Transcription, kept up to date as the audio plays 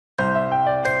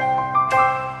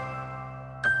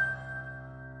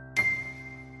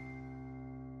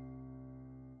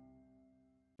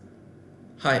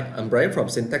Hi, I'm Bryan from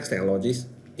Syntax Technologies.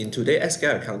 In today's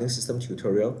SQL Accounting System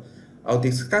tutorial, I'll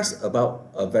discuss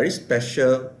about a very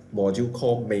special module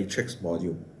called Matrix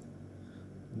module.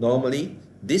 Normally,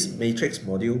 this Matrix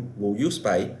module will be used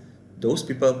by those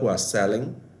people who are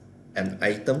selling an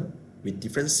item with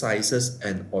different sizes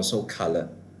and also color.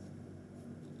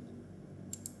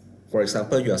 For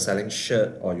example, you are selling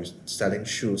shirt or you're selling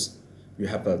shoes. You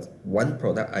have one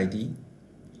product ID,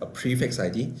 a prefix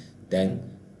ID, then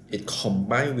it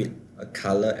combined with a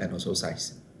color and also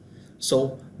size.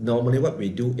 So normally what we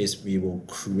do is we will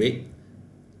create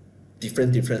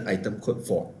different item code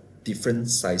for different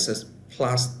sizes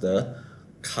plus the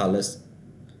colors.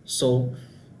 So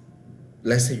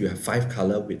let's say you have 5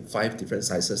 color with 5 different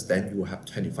sizes, then you will have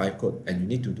 25 code and you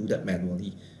need to do that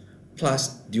manually.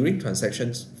 Plus during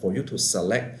transactions, for you to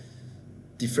select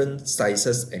different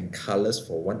sizes and colors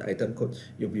for one item code,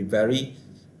 it'll be very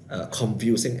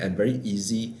confusing and very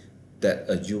easy that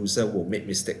a user will make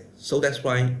mistake. So that's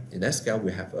why in SQL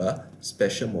we have a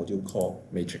special module called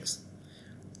Matrix.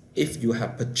 If you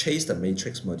have purchased the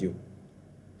Matrix module,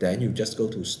 then you just go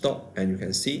to stock and you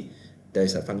can see there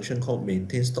is a function called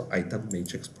maintain stock item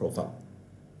matrix profile.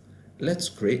 Let's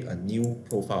create a new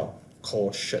profile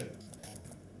called shirt.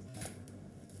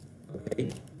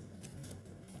 Okay.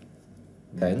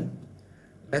 Then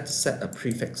let's set a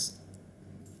prefix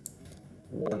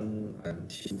 1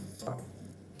 until 5.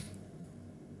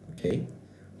 Okay,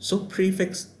 so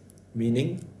prefix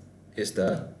meaning is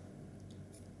the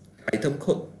item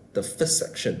code, the first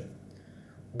section.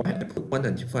 Why I put 1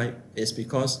 until 5 is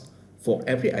because for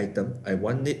every item I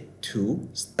want it to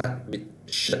start with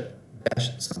shirt dash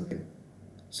something.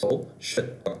 So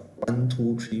shirt got 1,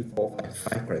 2, 3, 4,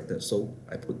 5 characters. So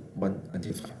I put 1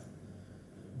 until 5.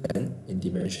 Then in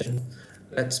dimension,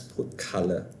 let's put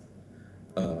color,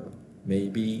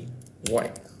 maybe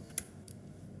white.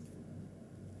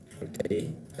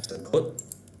 Okay, as a code.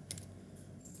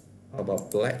 How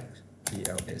about black?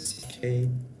 BLACK.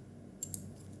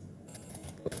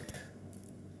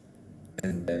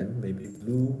 And then maybe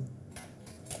blue.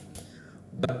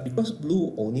 But because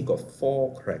blue only got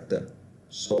 4 characters,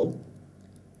 so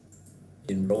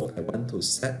in row I want to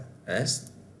set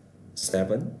as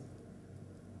 7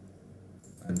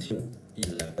 until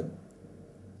 11.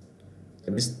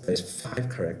 That means there's 5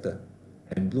 characters.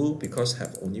 And blue, because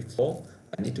have only 4,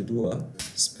 I need to do a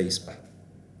space bar.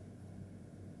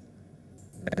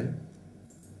 Then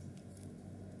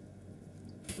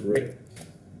red,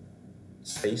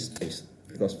 space,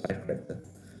 because 5 characters.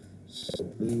 So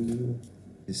blue,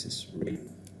 this is red.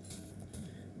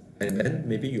 And then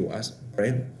maybe you ask,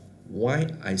 Bryan, why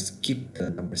I skip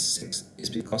the number 6? It's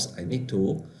because I need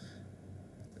to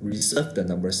reserve the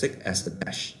number 6 as a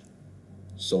dash.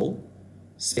 So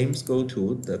same go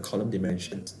to the column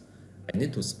dimensions. I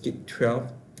need to skip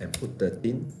 12 and put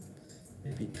 13,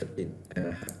 maybe 13, and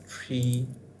I have 3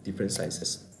 different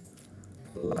sizes.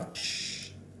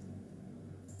 Large,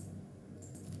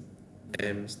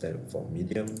 M stand for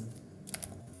medium,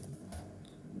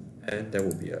 and there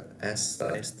will be a S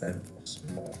size stand for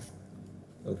small.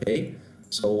 Okay,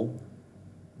 so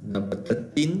number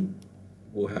 13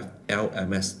 will have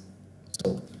LMS.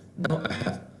 So now I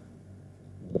have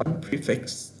one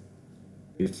prefix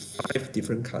with 5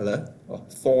 different color or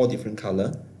 4 different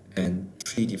color and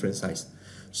 3 different size.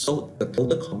 So the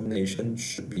total combination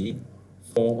should be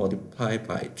 4 multiplied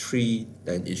by 3,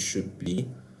 then it should be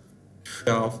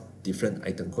 12 different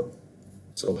item code.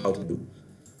 So how to do?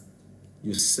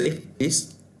 You save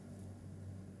this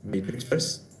matrix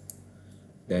first,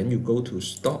 then you go to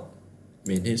stock,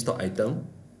 maintain stock item.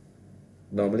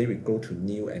 Normally we go to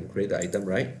new and create the item,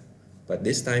 right? But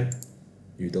this time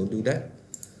you don't do that.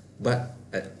 But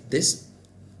at this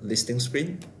listing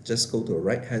screen, just go to the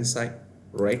right hand side,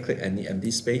 right click any empty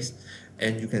space,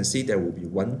 and you can see there will be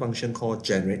one function called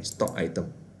generate stock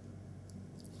item.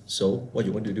 So what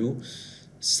you want to do,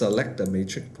 select the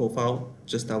matrix profile.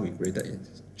 Just now we created in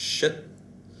shirt.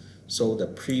 So the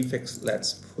prefix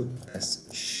let's put as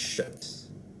shirt.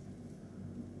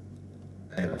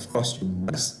 And of course you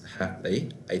must have a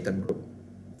item group.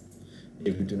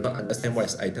 If you do not understand what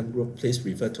is item group, please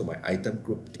refer to my item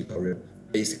group tutorial.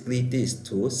 Basically, this is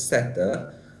to set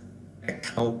the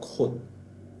account code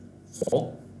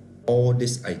for all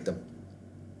this item.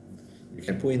 You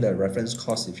can put in the reference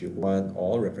cost if you want,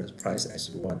 or reference price as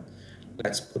you want.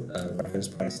 Let's put a reference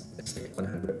price, let's say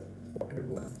 100 for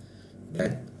everyone.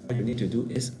 Then all you need to do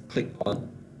is click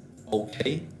on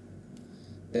OK,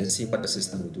 then see what the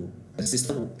system will do. The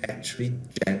system will actually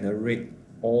generate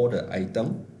all the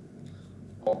item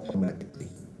automatically.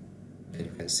 And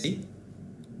you can see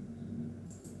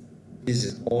this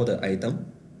is all the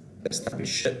item Let's start with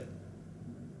shirt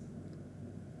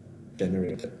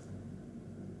generated.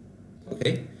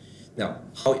 Okay, now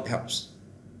how it helps?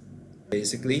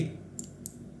 Basically,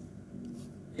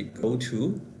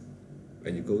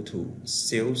 when you go to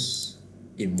sales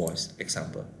invoice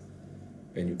example,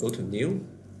 when you go to new,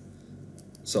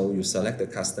 so you select the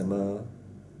customer,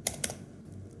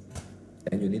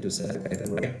 and you need to select the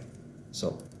item, right?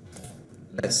 So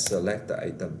let's select the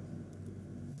item.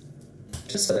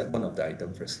 Just select one of the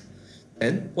item first.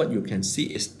 And what you can see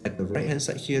is at the right hand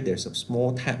side here, there's a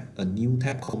small tab, a new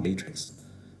tab called matrix.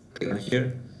 Click on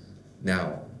here.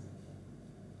 Now,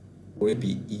 will it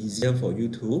be easier for you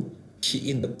to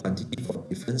key in the quantity for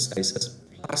different sizes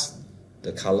plus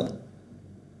the color?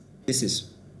 This is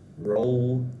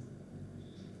row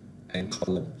and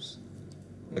columns.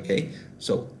 Okay,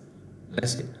 so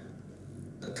let's say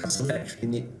the customer actually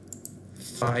need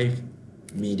 5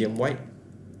 medium white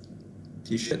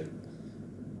t-shirt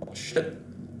or shirt,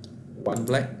 1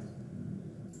 black,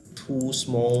 2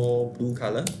 small blue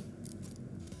color,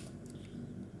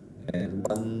 and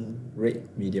 1 red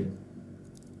medium.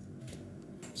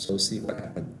 So see what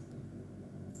happened.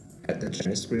 At the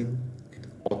general screen, it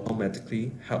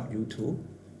automatically help you to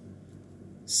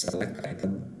select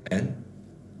item and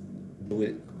do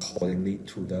it accordingly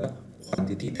to the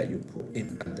quantity that you put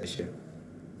in under here.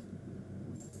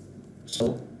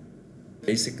 So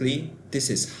basically, this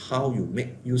is how you make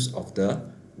use of the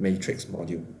matrix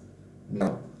module.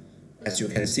 Now, as you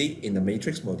can see in the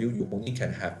matrix module, you only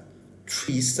can have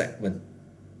 3 segments.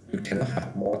 You cannot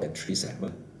have more than 3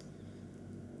 segments.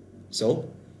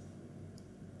 So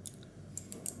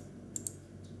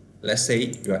let's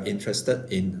say you are interested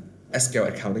in SQL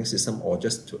accounting system or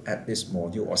just to add this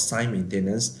module or sign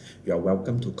maintenance, you are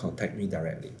welcome to contact me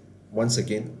directly. Once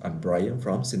again, I'm Bryan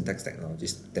from Syntax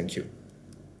Technologies. Thank you.